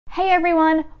Hey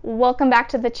everyone, welcome back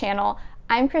to the channel.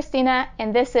 I'm Christina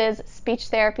and this is Speech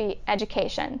Therapy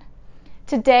Education.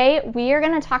 Today we are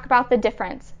going to talk about the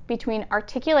difference between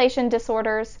articulation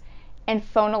disorders and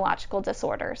phonological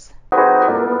disorders.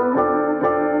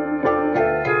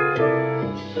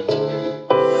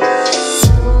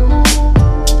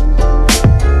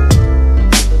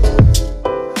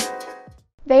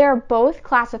 They are both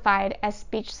classified as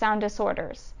speech sound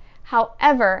disorders.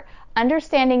 However,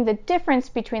 understanding the difference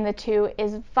between the two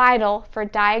is vital for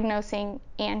diagnosing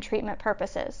and treatment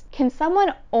purposes. Can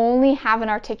someone only have an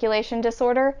articulation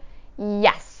disorder?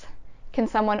 Yes. Can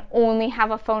someone only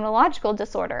have a phonological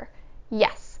disorder?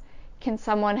 Yes. Can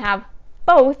someone have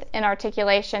both an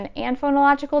articulation and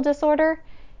phonological disorder?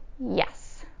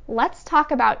 Yes. Let's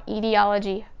talk about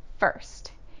etiology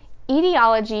first.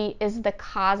 Etiology is the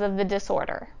cause of the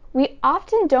disorder. We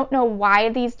often don't know why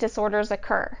these disorders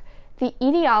occur. The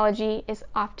etiology is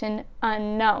often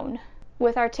unknown.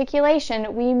 With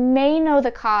articulation, we may know the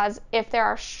cause if there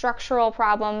are structural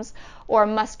problems or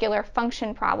muscular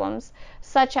function problems,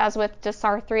 such as with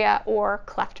dysarthria or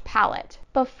cleft palate.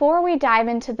 Before we dive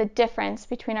into the difference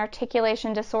between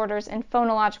articulation disorders and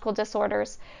phonological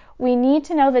disorders, we need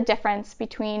to know the difference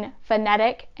between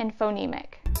phonetic and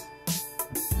phonemic.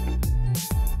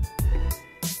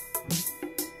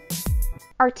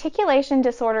 Articulation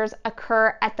disorders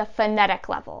occur at the phonetic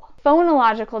level.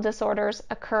 Phonological disorders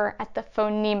occur at the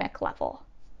phonemic level.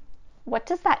 What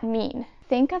does that mean?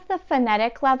 Think of the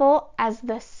phonetic level as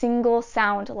the single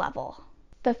sound level.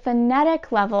 The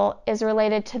phonetic level is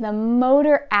related to the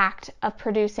motor act of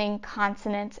producing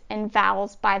consonants and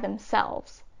vowels by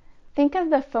themselves. Think of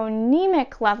the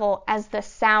phonemic level as the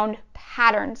sound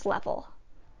patterns level.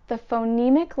 The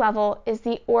phonemic level is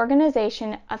the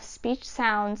organization of speech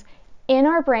sounds in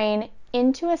our brain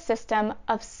into a system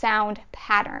of sound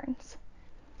patterns.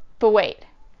 But wait,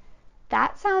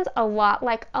 that sounds a lot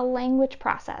like a language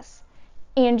process.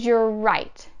 And you're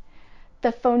right.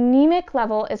 The phonemic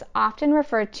level is often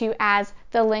referred to as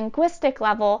the linguistic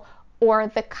level or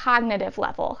the cognitive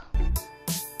level.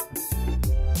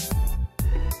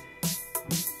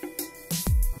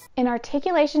 An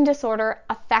articulation disorder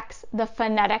affects the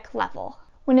phonetic level.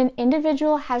 When an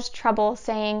individual has trouble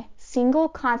saying single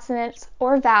consonants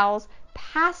or vowels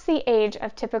past the age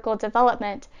of typical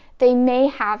development, they may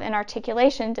have an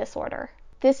articulation disorder.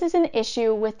 This is an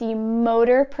issue with the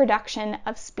motor production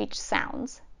of speech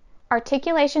sounds.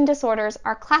 Articulation disorders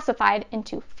are classified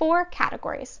into 4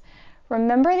 categories.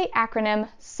 Remember the acronym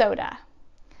SOTA: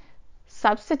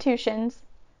 substitutions,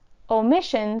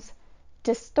 omissions,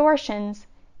 distortions,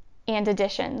 and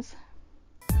additions.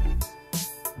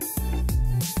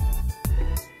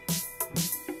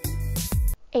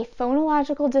 A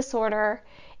phonological disorder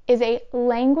is a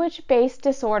language-based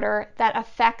disorder that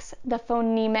affects the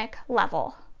phonemic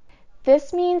level.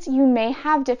 This means you may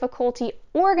have difficulty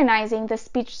organizing the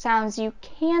speech sounds you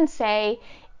can say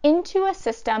into a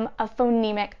system of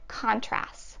phonemic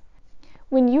contrasts.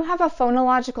 When you have a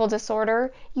phonological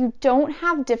disorder, you don't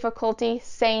have difficulty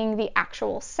saying the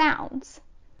actual sounds.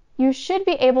 You should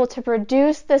be able to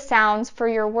produce the sounds for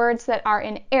your words that are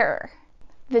in error.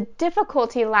 The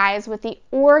difficulty lies with the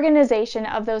organization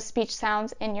of those speech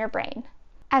sounds in your brain.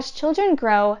 As children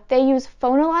grow, they use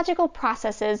phonological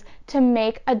processes to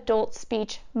make adult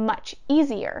speech much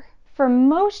easier. For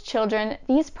most children,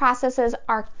 these processes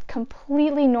are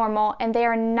completely normal and they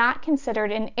are not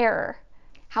considered an error.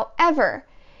 However,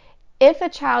 if a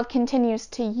child continues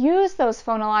to use those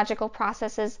phonological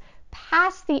processes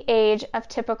past the age of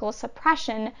typical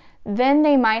suppression, then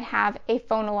they might have a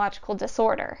phonological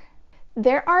disorder.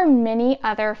 There are many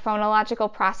other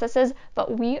phonological processes,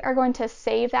 but we are going to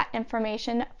save that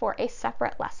information for a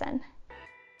separate lesson.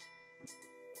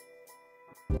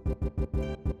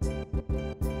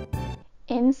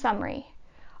 In summary,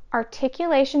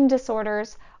 articulation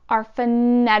disorders are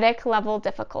phonetic level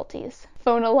difficulties.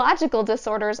 Phonological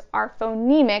disorders are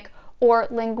phonemic or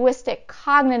linguistic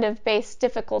cognitive-based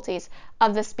difficulties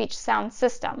of the speech sound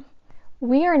system.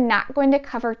 We are not going to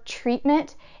cover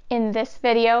treatment in this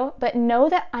video, but know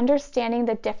that understanding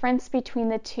the difference between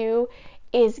the two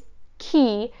is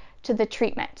key to the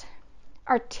treatment.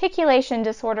 Articulation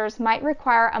disorders might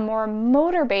require a more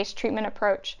motor-based treatment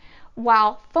approach,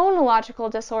 while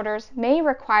phonological disorders may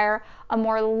require a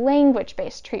more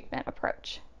language-based treatment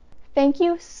approach. Thank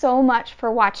you so much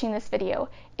for watching this video.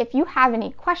 If you have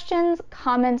any questions,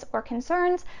 comments, or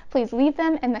concerns, please leave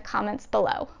them in the comments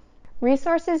below.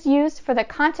 Resources used for the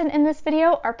content in this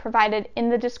video are provided in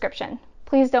the description.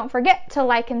 Please don't forget to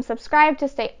like and subscribe to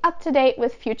stay up to date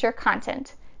with future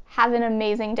content. Have an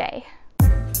amazing day.